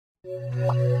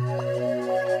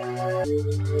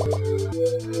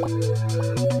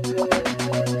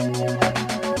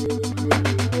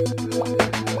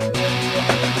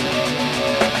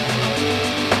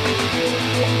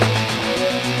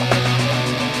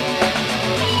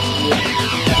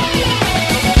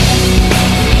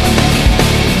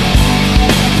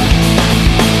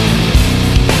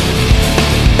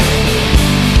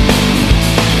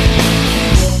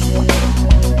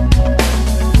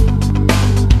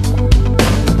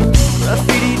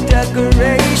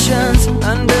Decorations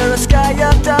under a sky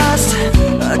of dust,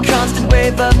 a constant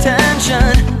wave of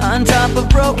tension on top of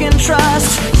broken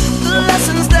trust. The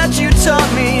lessons that you taught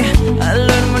me, I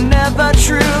learned were never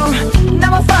true.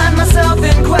 Now I find myself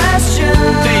in question.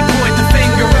 They point the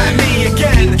finger at me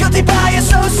again. Guilty by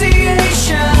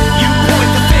association. You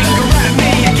point the finger at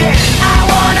me again. I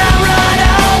wanna run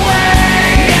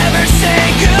away, never say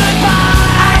goodbye.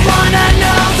 I wanna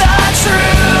know the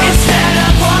truth instead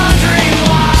of wondering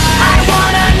why. I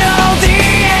wanna know the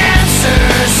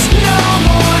answers, no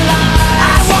more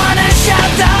lies. I wanna shut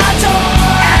the door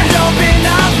and open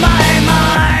up my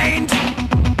mind.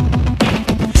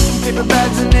 Paper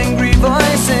bags and angry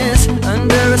voices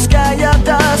under a sky of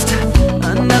dust.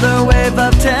 Another wave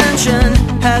of tension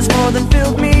has more than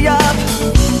filled me up.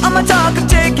 On my talk of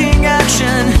taking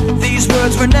action, these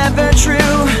words were never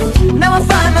true. Now I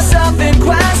find myself in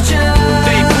question.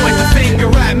 They point the finger